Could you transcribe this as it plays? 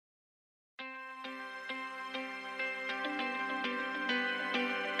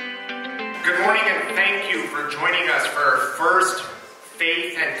Good morning and thank you for joining us for our first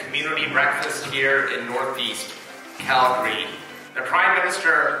faith and community breakfast here in Northeast Calgary. The Prime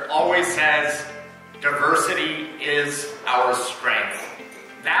Minister always says diversity is our strength.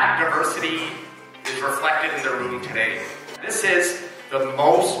 That diversity is reflected in the room today. This is the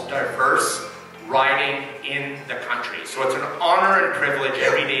most diverse riding in the country. So it's an honor and privilege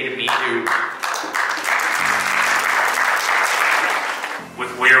every day to meet you.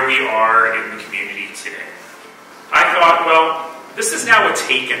 With where we are in the community today. I thought, well, this is now a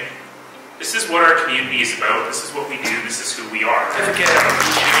taken. This is what our community is about. This is what we do. This is who we are. Certificate of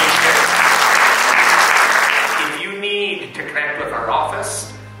appreciation. If you need to connect with our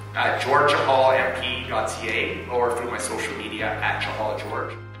office, GeorgeChahalMP.ca or through my social media at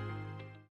ChahalGeorge.